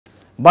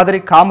மதுரை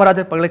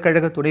காமராஜர்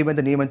பல்கலைக்கழக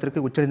துணைவேந்தர் நியமனத்திற்கு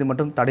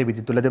உச்சநீதிமன்றம் தடை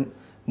விதித்துள்ளது.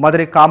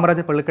 மதுரை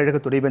காமராஜர் பல்கலைக்கழக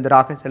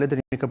துணைவேந்தராக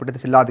செல்லதுரை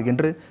நியமிக்கப்பட்டது செல்லாது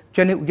என்று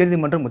சென்னை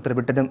உயர்நீதிமன்றம்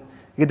உத்தரவிட்டது.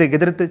 இதை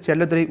எதிர்த்து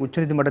செல்லதுரை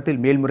உச்சநீதிமன்றத்தில்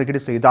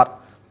மேல்முறையீடு செய்தார்.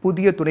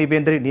 புதிய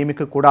துணைவேந்தரை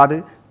நியமிக்கக்கூடாது,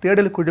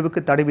 தேடல் குழுவுக்கு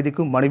தடை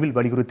விதிக்கும் மனுவில்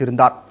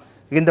வலியுறுத்தியிருந்தார்.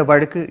 இந்த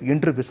வழக்கு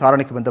இன்று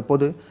விசாரணைக்கு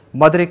வந்தபோது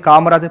மதுரை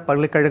காமராஜர்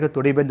பல்கலைக்கழக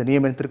துணைவேந்தர்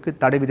நியமனத்திற்கு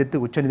தடை விதித்து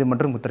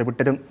உச்சநீதிமன்றம்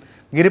உத்தரவிட்டது.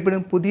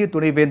 இருப்பினும் புதிய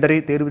துணைவேந்தரை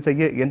தேர்வு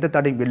செய்ய எந்த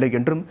தடையும் இல்லை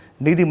என்றும்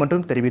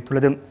நீதிமன்றம்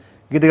தெரிவித்துள்ளது.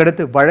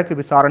 இதையடுத்து வழக்கு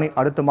விசாரணை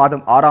அடுத்த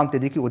மாதம் 6ஆம்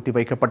தேதிக்கு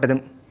ஒத்திவைக்கப்பட்டது.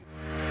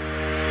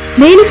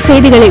 மேலும்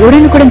செய்திகளை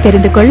உடனுக்குடன்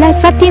தெரிந்து கொள்ள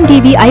சத்யம்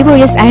டிவி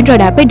iOS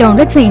Android ஆப்பை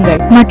டவுன்லோட்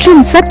செய்யுங்கள்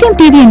மற்றும் சத்யம்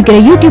டிவி என்கிற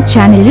யூடியூப்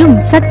சேனலிலும்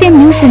சத்யம்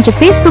நியூஸ் என்ற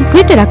Facebook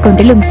Twitter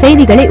அக்கவுண்டிலும்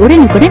செய்திகளை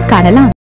உடனுக்குடன் காணலாம்.